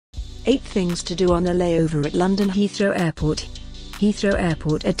8 things to do on a layover at London Heathrow Airport. Heathrow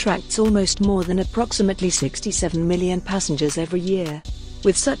Airport attracts almost more than approximately 67 million passengers every year.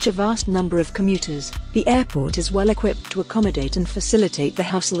 With such a vast number of commuters, the airport is well equipped to accommodate and facilitate the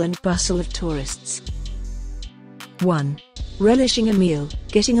hustle and bustle of tourists. 1. Relishing a meal.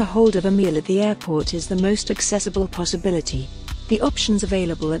 Getting a hold of a meal at the airport is the most accessible possibility. The options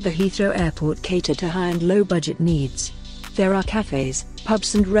available at the Heathrow Airport cater to high and low budget needs. There are cafes,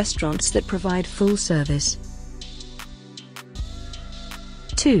 pubs and restaurants that provide full service.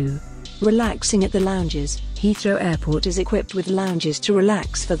 2. Relaxing at the lounges. Heathrow Airport is equipped with lounges to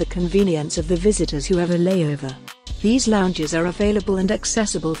relax for the convenience of the visitors who have a layover. These lounges are available and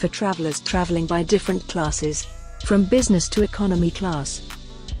accessible for travelers traveling by different classes, from business to economy class.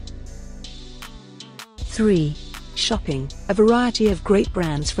 3. Shopping. A variety of great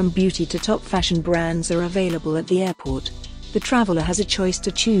brands from beauty to top fashion brands are available at the airport. The traveler has a choice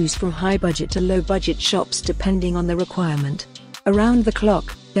to choose from high-budget to low-budget shops depending on the requirement. Around the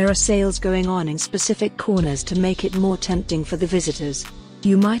clock, there are sales going on in specific corners to make it more tempting for the visitors.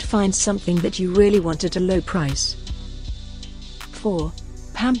 You might find something that you really want at a low price. 4.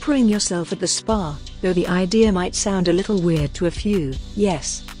 Pampering yourself at the spa. Though the idea might sound a little weird to a few,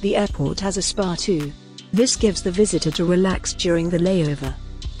 yes, the airport has a spa too. This gives the visitor to relax during the layover.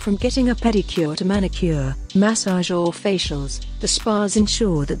 From getting a pedicure to manicure, massage or facials, the spas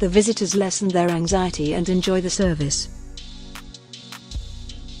ensure that the visitors lessen their anxiety and enjoy the service.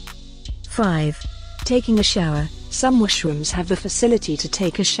 5. Taking a shower. Some washrooms have the facility to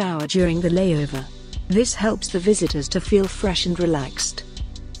take a shower during the layover. This helps the visitors to feel fresh and relaxed.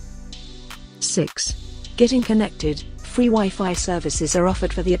 6. Getting connected. Free Wi-Fi services are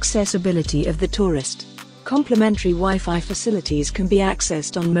offered for the accessibility of the tourist. Complimentary Wi-Fi facilities can be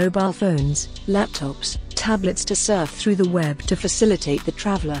accessed on mobile phones, laptops, tablets to surf through the web to facilitate the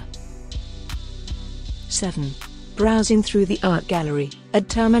traveler. 7. Browsing through the art gallery. At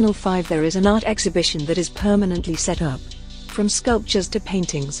Terminal 5 there is an art exhibition that is permanently set up. From sculptures to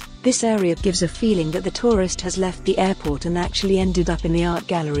paintings, this area gives a feeling that the tourist has left the airport and actually ended up in the art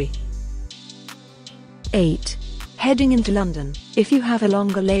gallery. 8. Heading into London. If you have a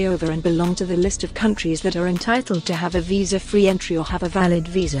longer layover and belong to the list of countries that are entitled to have a visa-free entry or have a valid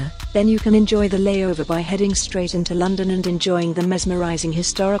visa, then you can enjoy the layover by heading straight into London and enjoying the mesmerizing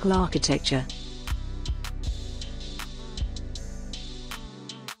historical architecture,